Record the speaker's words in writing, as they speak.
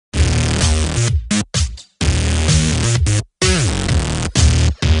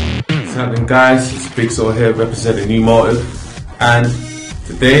happening, guys? It's Big Soul here representing New Motive, and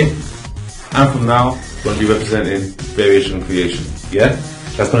today and from now we're going to be representing Variation Creation. Yeah,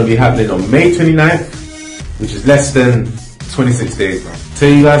 that's going to be happening on May 29th, which is less than 26 days now. Tell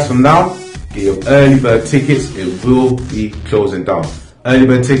you guys from now, get your early bird tickets. It will be closing down. Early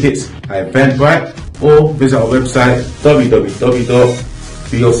bird tickets at Eventbrite, or visit our website www.voctv.com.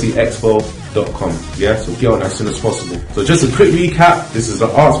 Yeah, so get on as soon as possible. So just a quick recap: this is an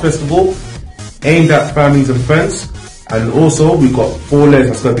arts festival aimed at families and friends, and also we've got 4 legs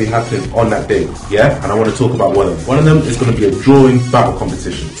that's going to be happening on that day. Yeah, and I want to talk about one of them. One of them is going to be a drawing battle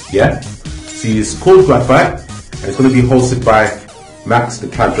competition. Yeah, see, it's called Graff, and it's going to be hosted by Max, the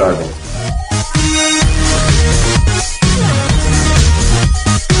cab driver.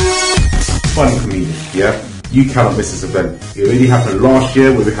 Funny comedian, yeah? You cannot miss this event. It already happened last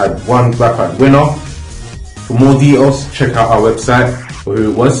year where we had one Graff winner. For more details, check out our website for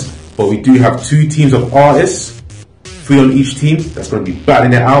who it was. But we do have 2 teams of artists, 3 on each team, that's going to be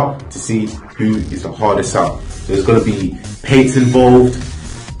battling it out to see who is the hardest out. So there's going to be paints involved,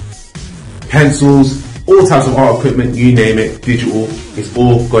 pencils, all types of art equipment, you name it, digital, it's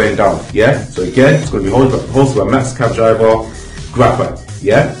all going down, yeah? So again, it's going to be hosted by Max Cab Driver, Graff,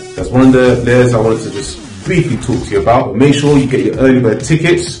 yeah? That's one of the layers I wanted to just briefly talk to you about. But make sure you get your early bird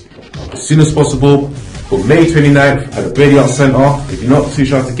tickets as soon as possible for May 29th at the Brady Arts Centre. If you're not too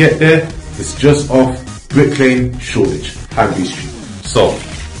sure how to get there, it's just off Brick Lane, Shoreditch, Hanby Street. So,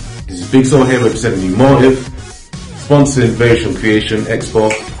 this is Big Soul here representing New Motive, sponsoring Variation Creation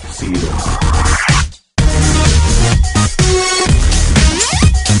Expo. See you there.